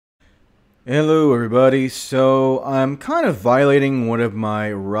Hello, everybody. So I'm kind of violating one of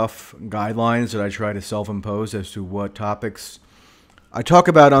my rough guidelines that I try to self-impose as to what topics I talk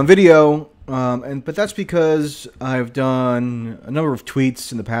about on video. But that's because I've done a number of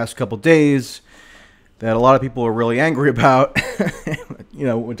tweets in the past couple days that a lot of people are really angry about,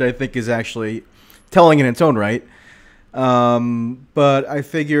 which I think is actually telling in its own right. But I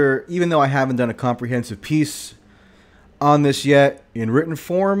figure, even though I haven't done a comprehensive piece on this yet in written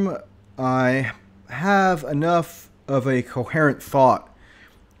form, I have enough of a coherent thought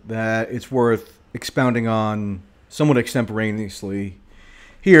that it's worth expounding on somewhat extemporaneously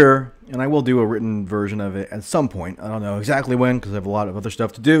here, and I will do a written version of it at some point. I don't know exactly when because I have a lot of other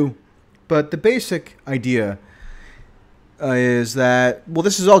stuff to do. But the basic idea is that, well,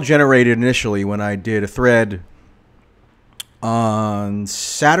 this is all generated initially when I did a thread on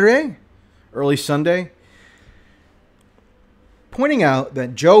Saturday, early Sunday, pointing out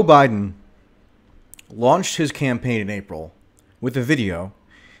that Joe Biden launched his campaign in April with a video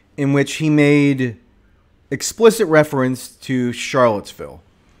in which he made explicit reference to Charlottesville.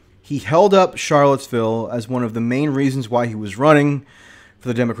 He held up Charlottesville as one of the main reasons why he was running for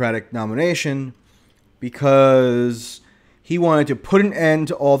the Democratic nomination, because he wanted to put an end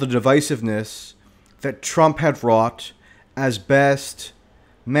to all the divisiveness that Trump had wrought, as best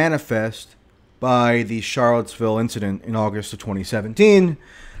manifest by the Charlottesville incident in August of 2017,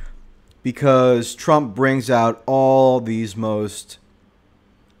 because Trump brings out all these most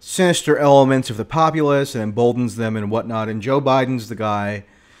sinister elements of the populace and emboldens them and whatnot, and Joe Biden's the guy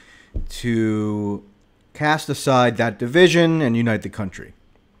to cast aside that division and unite the country.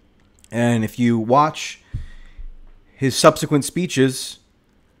 And if you watch his subsequent speeches,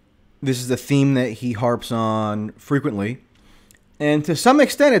 this is a theme that he harps on frequently. And to some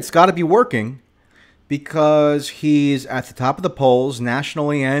extent, it's got to be working, because he's at the top of the polls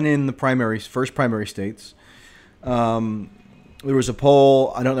nationally and in the first primary states. There was a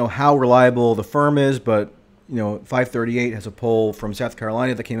poll, I don't know how reliable the firm is, but 538 has a poll from South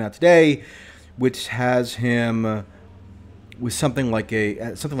Carolina that came out today, which has him with something like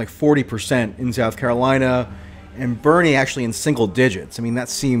 40% in South Carolina, and Bernie actually in single digits. I mean, that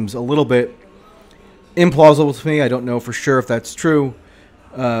seems a little bit implausible to me. I don't know for sure if that's true.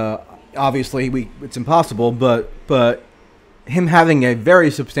 Obviously, it's impossible, but him having a very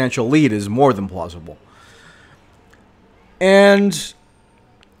substantial lead is more than plausible. And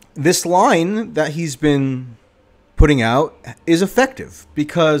this line that he's been putting out is effective,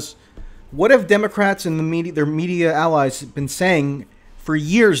 because what have Democrats and their media allies been saying for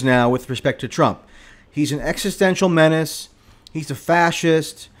years now with respect to Trump? He's an existential menace. He's a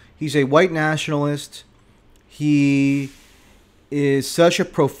fascist. He's a white nationalist. He is such a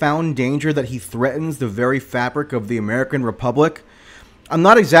profound danger that he threatens the very fabric of the American Republic. I'm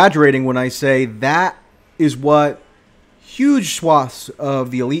not exaggerating when I say that is what huge swaths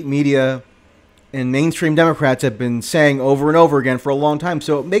of the elite media and mainstream Democrats have been saying over and over again for a long time.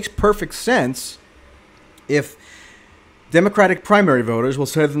 So it makes perfect sense if Democratic primary voters will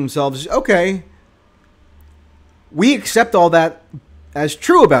say to themselves, okay, we accept all that as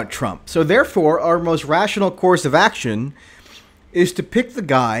true about Trump. So therefore, our most rational course of action is to pick the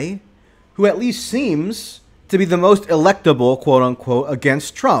guy who at least seems to be the most electable, quote unquote,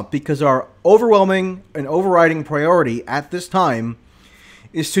 against Trump, because our overwhelming and overriding priority at this time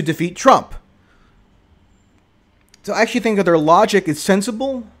is to defeat Trump. So I actually think that their logic is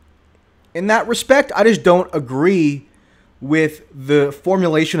sensible in that respect. I just don't agree with the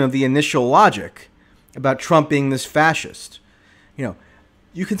formulation of the initial logic about Trump being this fascist.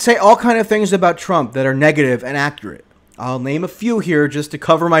 You can say all kinds of things about Trump that are negative and accurate. I'll name a few here just to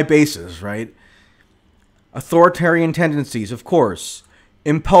cover my bases, right? Authoritarian tendencies, of course.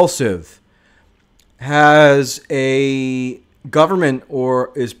 Impulsive. Has a government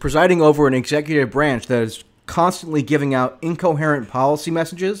or is presiding over an executive branch that is constantly giving out incoherent policy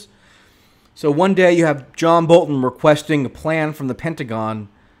messages. So one day you have John Bolton requesting a plan from the Pentagon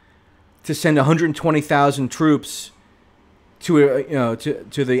to send 120,000 troops to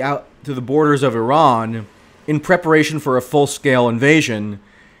the borders of Iran in preparation for a full-scale invasion.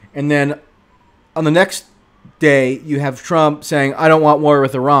 And then on the next day, you have Trump saying, I don't want war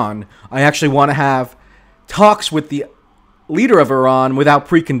with Iran. I actually want to have talks with the leader of Iran without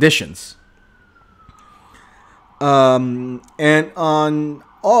preconditions. And on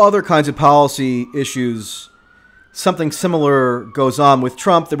all other kinds of policy issues, something similar goes on with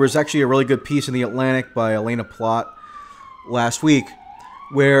Trump. There was actually a really good piece in The Atlantic by Elena Plott last week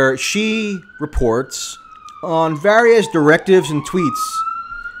where she reports on various directives and tweets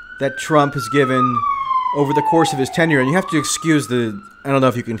that Trump has given over the course of his tenure. And you have to excuse the I don't know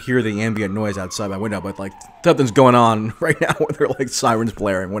if you can hear the ambient noise outside my window, but like something's going on right now where they're like sirens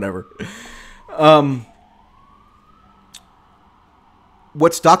blaring, whatever.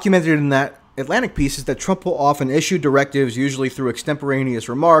 What's documented in that Atlantic piece is that Trump will often issue directives, usually through extemporaneous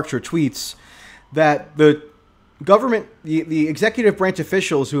remarks or tweets, that the government, the executive branch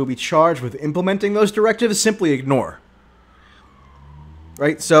officials who will be charged with implementing those directives simply ignore.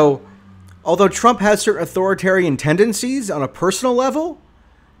 Right? So, although Trump has certain authoritarian tendencies on a personal level,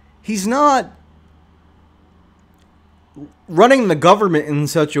 he's not running the government in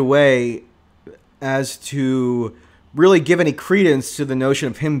such a way as to really give any credence to the notion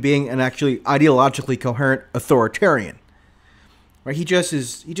of him being an actually ideologically coherent authoritarian. Right? He just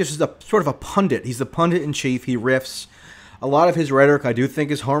is a sort of a pundit. He's the pundit in chief. He riffs. A lot of his rhetoric I do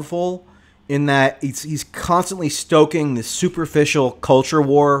think is harmful in that he's constantly stoking this superficial culture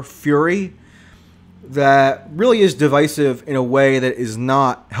war fury that really is divisive in a way that is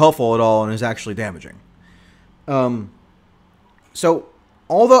not helpful at all and is actually damaging. So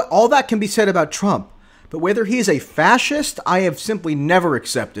all that can be said about Trump, but whether he is a fascist, I have simply never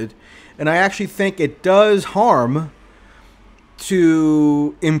accepted, and I actually think it does harm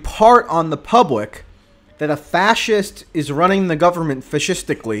to impart on the public that a fascist is running the government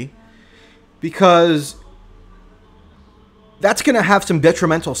fascistically, because that's going to have some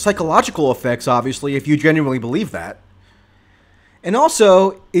detrimental psychological effects, obviously, if you genuinely believe that. And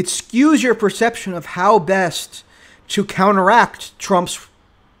also, it skews your perception of how best to counteract Trump's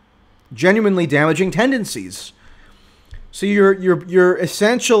genuinely damaging tendencies. So you're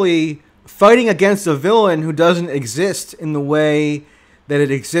essentially fighting against a villain who doesn't exist in the way that it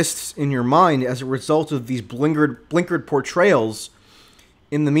exists in your mind as a result of these blinkered portrayals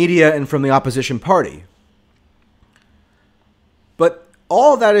in the media and from the opposition party. But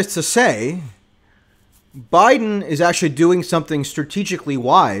all that is to say, Biden is actually doing something strategically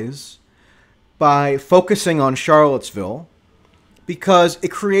wise by focusing on Charlottesville, because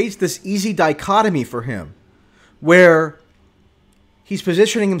it creates this easy dichotomy for him where he's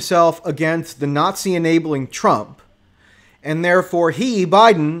positioning himself against the Nazi-enabling Trump, and therefore he,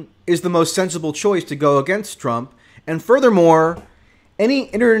 Biden, is the most sensible choice to go against Trump. And furthermore, any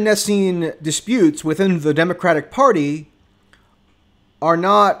internecine disputes within the Democratic Party are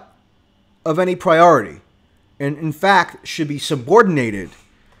not of any priority, and in fact should be subordinated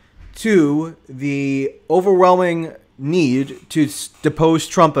to the overwhelming need to depose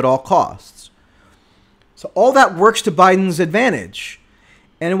Trump at all costs. So all that works to Biden's advantage.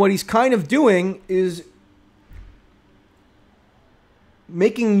 And what he's kind of doing is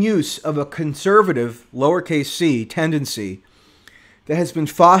making use of a conservative, lowercase c, tendency that has been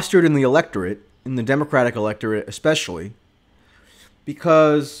fostered in the electorate, in the Democratic electorate especially,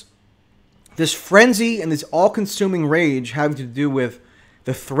 because this frenzy and this all-consuming rage having to do with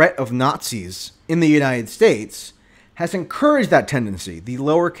the threat of Nazis in the United States has encouraged that tendency, the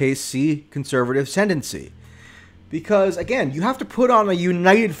lowercase c conservative tendency. Because, again, you have to put on a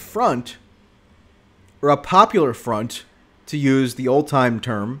united front, or a popular front, to use the old-time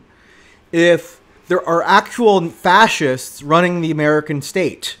term, if there are actual fascists running the American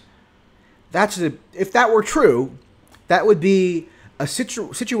state. If that were true, that would be a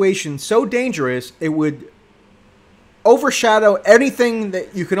situation so dangerous, it would overshadow anything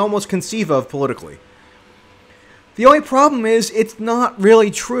that you can almost conceive of politically. The only problem is it's not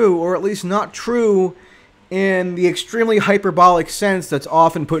really true, or at least not true in the extremely hyperbolic sense that's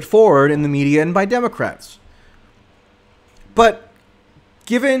often put forward in the media and by Democrats. But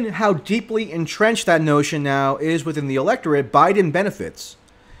given how deeply entrenched that notion now is within the electorate, Biden benefits,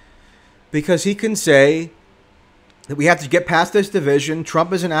 because he can say that we have to get past this division,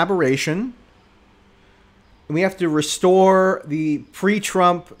 Trump is an aberration, and we have to restore the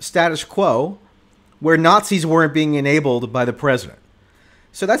pre-Trump status quo, where Nazis weren't being enabled by the president.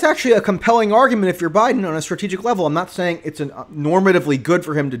 So that's actually a compelling argument if you're Biden on a strategic level. I'm not saying it's normatively good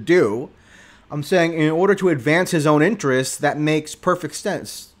for him to do. I'm saying in order to advance his own interests, that makes perfect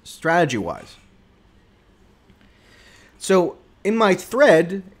sense, strategy-wise. So in my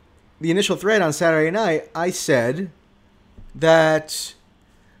thread, the initial thread on Saturday night, I said that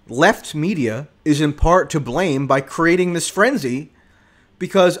left media is in part to blame by creating this frenzy,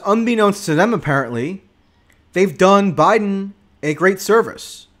 because unbeknownst to them, apparently, they've done Biden a great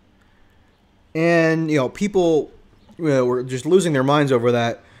service. And, people were just losing their minds over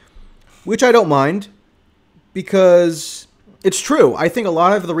that, which I don't mind, because it's true. I think a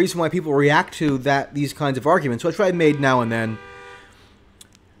lot of the reason why people react to these kinds of arguments, which I've made now and then,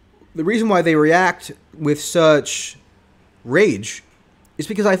 the reason why they react with such rage is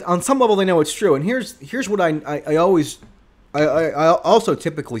because on some level they know it's true. And here's what I always I also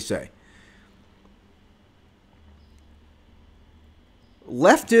typically say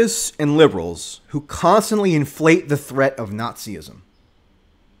leftists and liberals who constantly inflate the threat of Nazism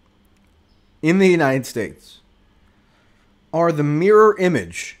in the United States are the mirror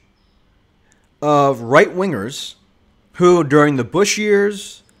image of right-wingers who, during the Bush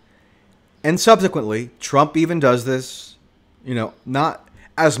years and subsequently, Trump even does this, not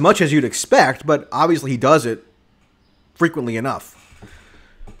as much as you'd expect, but obviously he does it frequently enough.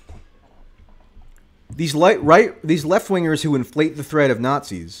 These left-wingers who inflate the threat of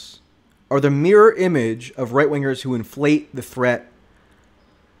Nazis are the mirror image of right-wingers who inflate the threat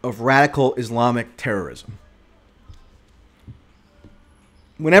of radical Islamic terrorism.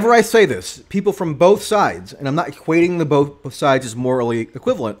 Whenever I say this, people from both sides, and I'm not equating the both sides as morally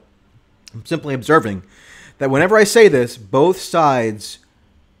equivalent, I'm simply observing that whenever I say this, both sides,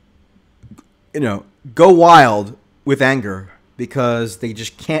 go wild with anger because they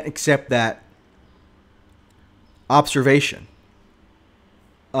just can't accept that observation.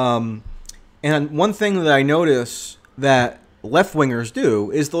 And one thing that I notice that left-wingers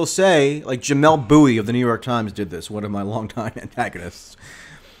do is they'll say, like Jamel Bowie of the New York Times did this, one of my longtime antagonists.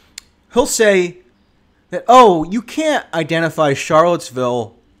 He'll say that, oh, you can't identify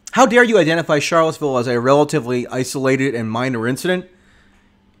Charlottesville. How dare you identify Charlottesville as a relatively isolated and minor incident?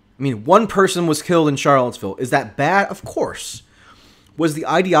 I mean, one person was killed in Charlottesville. Is that bad? Of course. Was the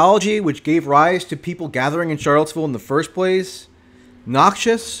ideology which gave rise to people gathering in Charlottesville in the first place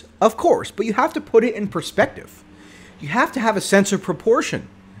noxious? Of course. But you have to put it in perspective. You have to have a sense of proportion.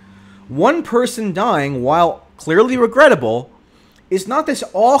 One person dying, while clearly regrettable, is not this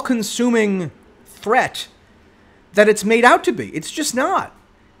all-consuming threat that it's made out to be. It's just not.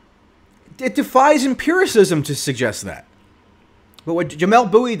 It defies empiricism to suggest that. But what Jamel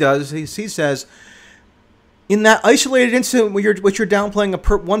Bowie does, he says, in that isolated incident which you're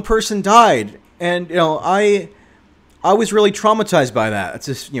downplaying, one person died. And, I was really traumatized by that. That's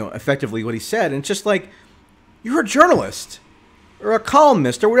just, effectively what he said. And it's just like, you're a journalist or a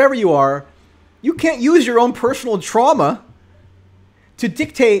columnist or whatever you are. You can't use your own personal trauma to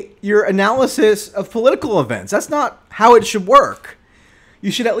dictate your analysis of political events. That's not how it should work.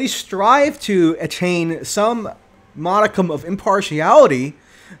 You should at least strive to attain some modicum of impartiality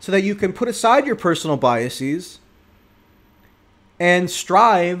so that you can put aside your personal biases and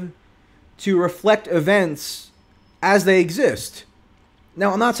strive to reflect events as they exist.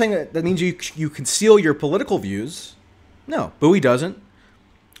 Now, I'm not saying that means you conceal your political views. No, Bowie doesn't.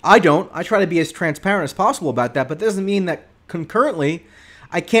 I don't. I try to be as transparent as possible about that, but that doesn't mean that concurrently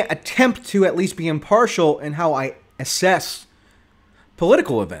I can't attempt to at least be impartial in how I assess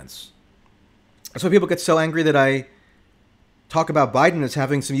political events. That's why people get so angry that I talk about Biden as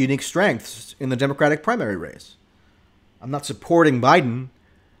having some unique strengths in the Democratic primary race. I'm not supporting Biden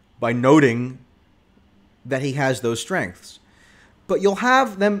by noting that he has those strengths. But you'll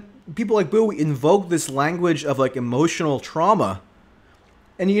have people like Bowie invoke this language of like emotional trauma.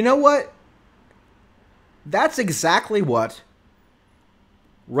 And you know what? That's exactly what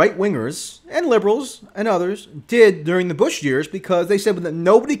right-wingers and liberals and others did during the Bush years, because they said that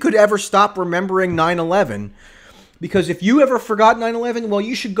nobody could ever stop remembering 9/11, because if you ever forgot 9/11, well,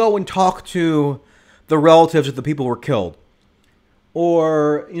 you should go and talk to the relatives of the people who were killed.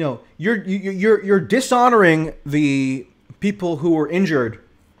 Or, you're dishonoring the people who were injured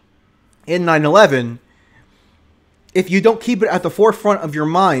in 9/11 if you don't keep it at the forefront of your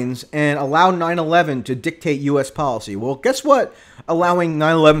minds and allow 9/11 to dictate U.S. policy. Well, guess what allowing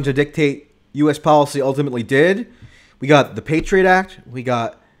 9/11 to dictate U.S. policy ultimately did? We got the Patriot Act. We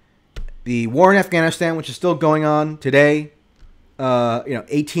got the war in Afghanistan, which is still going on today,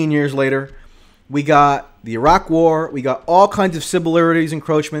 18 years later. We got the Iraq War. We got all kinds of civil liberties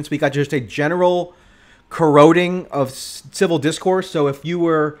encroachments. We got just a general corroding of civil discourse. So if you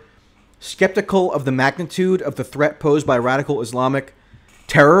were skeptical of the magnitude of the threat posed by radical Islamic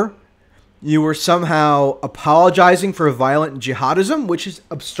terror, you were somehow apologizing for violent jihadism, which is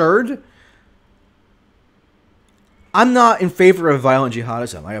absurd. I'm not in favor of violent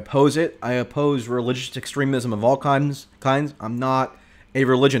jihadism. I oppose it. I oppose religious extremism of all kinds. I'm not a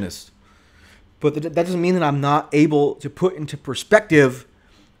religionist. But that doesn't mean that I'm not able to put into perspective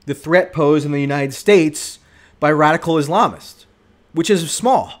the threat posed in the United States by radical Islamists, which is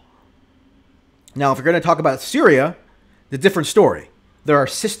small. Now, if we're going to talk about Syria, it's a different story. There are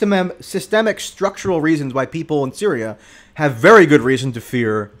systemic structural reasons why people in Syria have very good reason to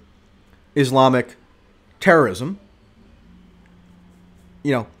fear Islamic terrorism.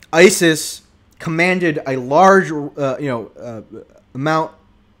 ISIS commanded a large, amount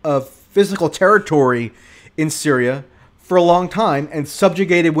of physical territory in Syria for a long time and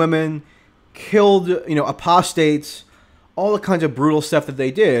subjugated women, killed, apostates, all the kinds of brutal stuff that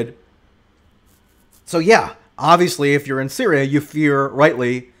they did. So yeah, obviously, if you're in Syria, you fear,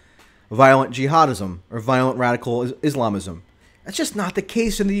 rightly, violent jihadism or violent radical Islamism. That's just not the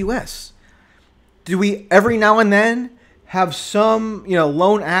case in the U.S. Do we every now and then have some,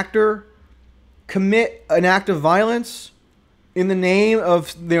 lone actor commit an act of violence in the name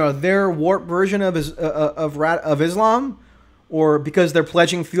of, their warped version of Islam, or because they're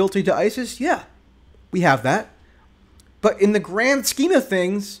pledging fealty to ISIS? Yeah, we have that. But in the grand scheme of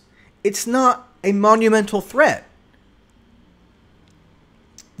things, it's not a monumental threat.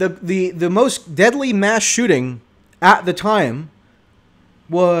 The most deadly mass shooting at the time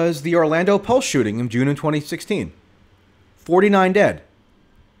was the Orlando Pulse shooting in June of 2016. 49 dead.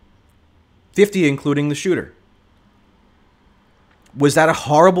 50 including the shooter. Was that a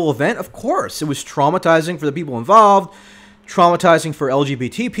horrible event? Of course. It was traumatizing for the people involved, traumatizing for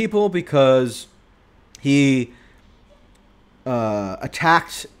LGBT people because he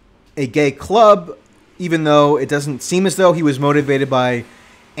attacked a gay club, even though it doesn't seem as though he was motivated by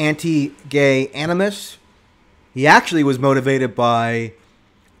anti-gay animus. He actually was motivated by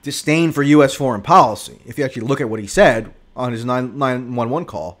disdain for U.S. foreign policy, if you actually look at what he said on his 911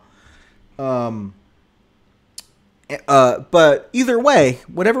 call. But either way,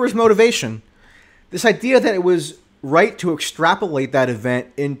 whatever his motivation, this idea that it was right to extrapolate that event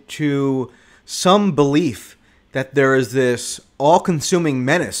into some belief that there is this all-consuming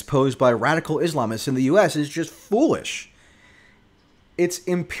menace posed by radical Islamists in the U.S. is just foolish. It's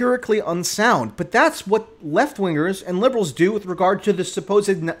empirically unsound. But that's what left-wingers and liberals do with regard to the supposed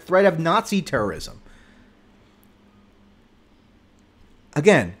threat of Nazi terrorism.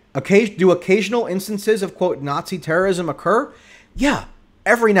 Again, do occasional instances of, quote, Nazi terrorism occur? Yeah,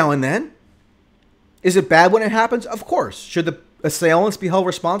 every now and then. Is it bad when it happens? Of course. Should the assailants be held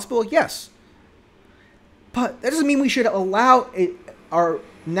responsible? Yes. But that doesn't mean we should allow our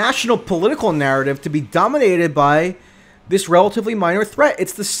national political narrative to be dominated by this relatively minor threat.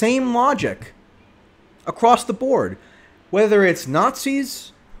 It's the same logic across the board. Whether it's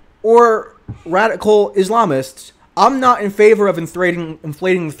Nazis or radical Islamists, I'm not in favor of inflating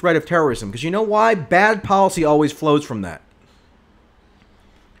the threat of terrorism. Because you know why? Bad policy always flows from that.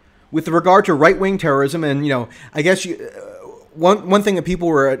 With regard to right-wing terrorism, and, I guess one thing that people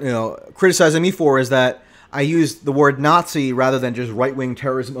were, criticizing me for is that I use the word Nazi rather than just right-wing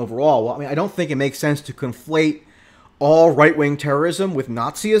terrorism overall. Well, I don't think it makes sense to conflate all right-wing terrorism with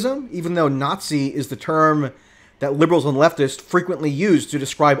Nazism, even though Nazi is the term that liberals and leftists frequently use to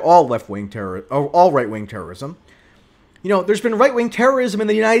describe all left-wing terror, or all right-wing terrorism. There's been right-wing terrorism in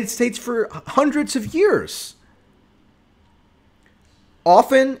the United States for hundreds of years.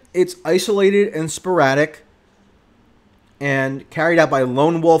 Often, it's isolated and sporadic and carried out by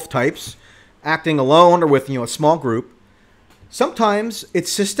lone wolf types, acting alone or with, a small group. Sometimes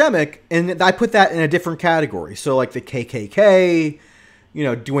it's systemic, and I put that in a different category. So like the KKK,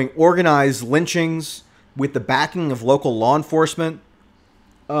 doing organized lynchings with the backing of local law enforcement.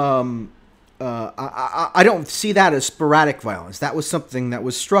 I don't see that as sporadic violence. That was something that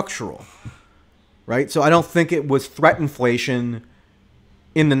was structural, right? So I don't think it was threat inflation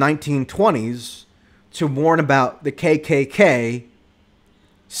in the 1920s to warn about the KKK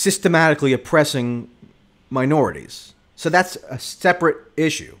systematically oppressing minorities. So that's a separate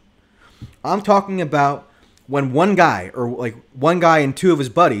issue. I'm talking about when one guy and two of his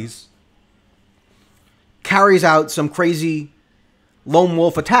buddies carries out some crazy lone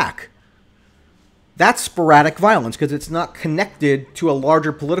wolf attack. That's sporadic violence because it's not connected to a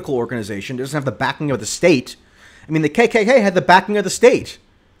larger political organization. It doesn't have the backing of the state. The KKK had the backing of the state.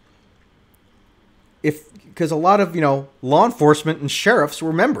 Because a lot of, law enforcement and sheriffs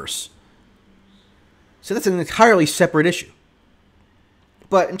were members. So that's an entirely separate issue.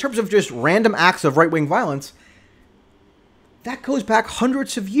 But in terms of just random acts of right-wing violence, that goes back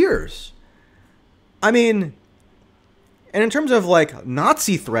hundreds of years. And in terms of,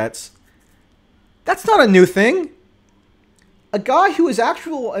 Nazi threats, that's not a new thing. A guy who is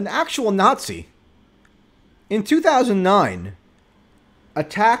an actual Nazi in 2009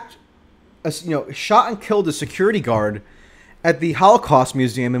 attacked, shot and killed a security guard at the Holocaust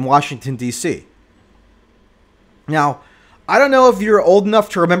Museum in Washington, D.C. Now, I don't know if you're old enough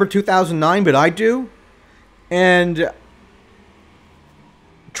to remember 2009, but I do. And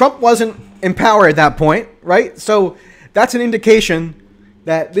Trump wasn't in power at that point, right? So that's an indication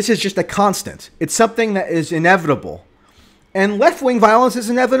that this is just a constant. It's something that is inevitable. And left-wing violence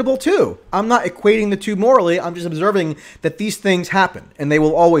is inevitable too. I'm not equating the two morally. I'm just observing that these things happen, and they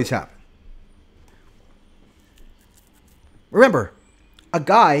will always happen. Remember, a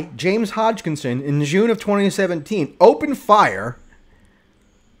guy, James Hodgkinson, in June of 2017, opened fire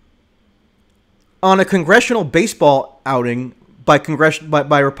on a congressional baseball outing by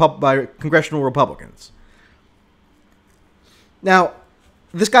congressional Republicans. Now,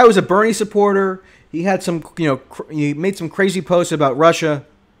 this guy was a Bernie supporter. He had some, he made some crazy posts about Russia.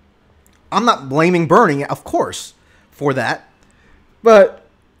 I'm not blaming Bernie, of course, for that. But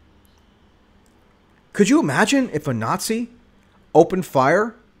could you imagine if a Nazi opened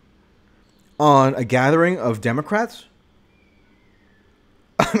fire on a gathering of Democrats?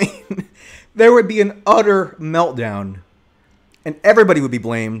 I mean, there would be an utter meltdown, and everybody would be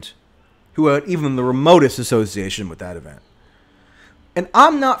blamed who had even the remotest association with that event. And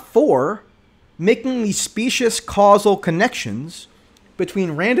I'm not for making these specious causal connections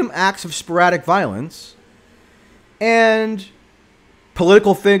between random acts of sporadic violence and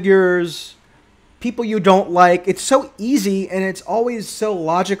political figures, people you don't like. It's so easy, and it's always so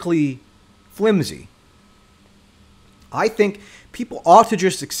logically flimsy. I think people ought to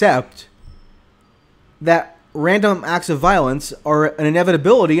just accept that random acts of violence are an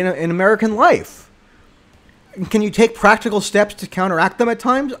inevitability in American life. Can you take practical steps to counteract them at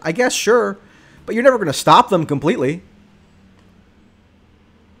times? I guess, sure. But you're never going to stop them completely.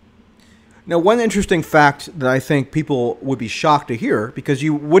 Now, one interesting fact that I think people would be shocked to hear, because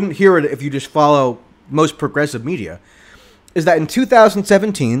you wouldn't hear it if you just follow most progressive media, is that in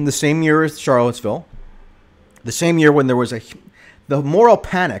 2017, the same year as Charlottesville, the same year when there was the moral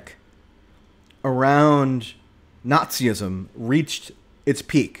panic around Nazism reached its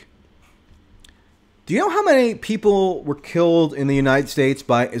peak. Do you know how many people were killed in the United States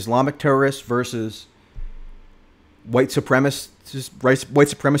by Islamic terrorists versus white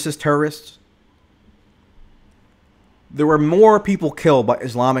supremacist terrorists? There were more people killed by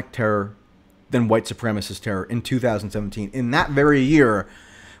Islamic terror than white supremacist terror in 2017, in that very year,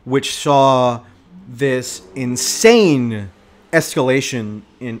 which saw this insane escalation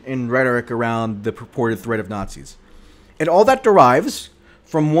in rhetoric around the purported threat of Nazis. And all that derives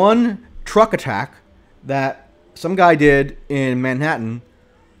from one truck attack that some guy did in Manhattan,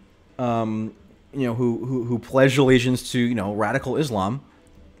 who pledged allegiance to, radical Islam.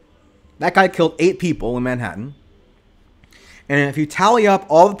 That guy killed 8 people in Manhattan. And if you tally up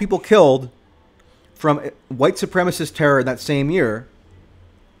all the people killed from white supremacist terror that same year,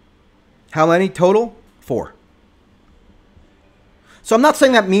 how many total? 4. So I'm not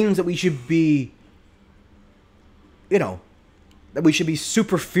saying that means that we should be, that we should be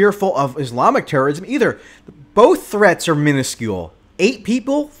super fearful of Islamic terrorism either. Both threats are minuscule. 8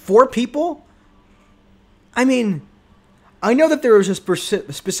 people? 4 people? I mean, I know that there is a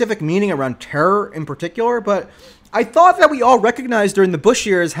specific meaning around terror in particular, but I thought that we all recognized during the Bush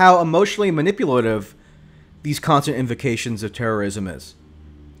years how emotionally manipulative these constant invocations of terrorism is.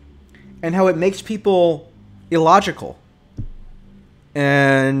 And how it makes people illogical.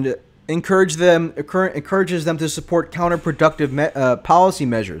 And encourages them to support counterproductive policy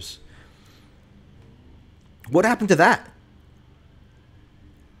measures. What happened to that?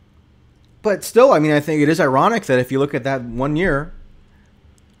 But still, I mean, I think it is ironic that if you look at that one year,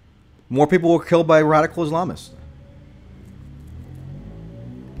 more people were killed by radical Islamists.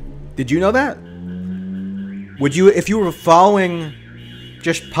 Did you know that? Would you, if you were following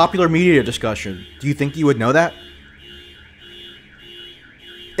just popular media discussion, do you think you would know that?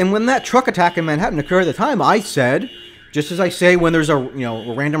 And when that truck attack in Manhattan occurred at the time, I said, just as I say when there's a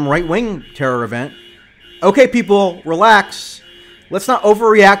random right-wing terror event, okay, people, relax. Let's not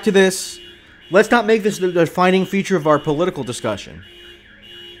overreact to this. Let's not make this the defining feature of our political discussion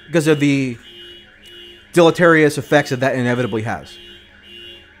because of the deleterious effects that inevitably has.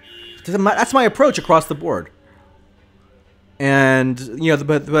 That's my approach across the board. And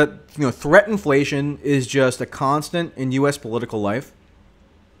threat inflation is just a constant in U.S. political life.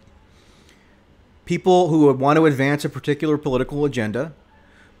 People who would want to advance a particular political agenda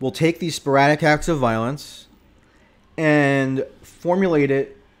will take these sporadic acts of violence and formulate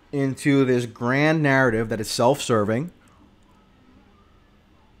it into this grand narrative that is self-serving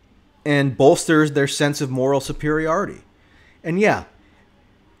and bolsters their sense of moral superiority. And yeah,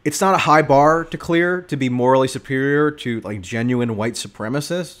 it's not a high bar to clear to be morally superior to like genuine white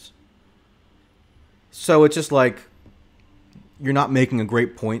supremacists. So it's just like you're not making a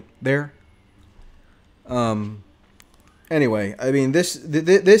great point there. Anyway, I mean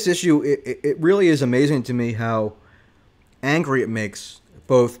this issue it really is amazing to me how angry it makes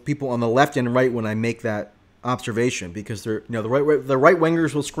both people on the left and right when I make that observation, because they're the right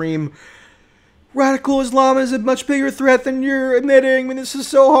wingers will scream radical Islam is a much bigger threat than you're admitting. I mean, this is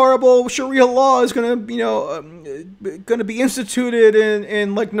so horrible. Sharia law is gonna, gonna be instituted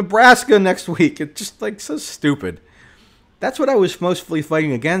in like Nebraska next week. It's just like so stupid. That's what I was mostly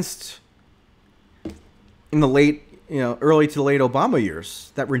fighting against in the late, early to late Obama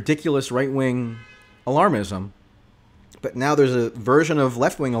years. That ridiculous right-wing alarmism. But now there's a version of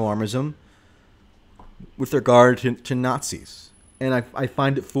left-wing alarmism with regard to Nazis, and I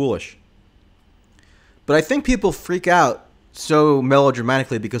find it foolish. But I think people freak out so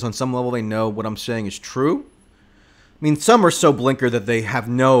melodramatically because on some level they know what I'm saying is true. I mean, some are so blinker that they have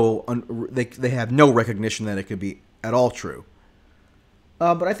no recognition that it could be at all true.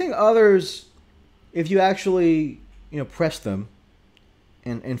 But I think others, if you actually press them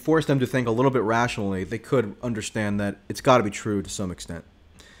and force them to think a little bit rationally, they could understand that it's got to be true to some extent.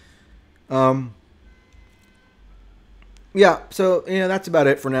 Yeah, so that's about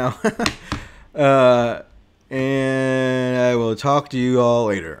it for now. And I will talk to you all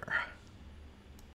later.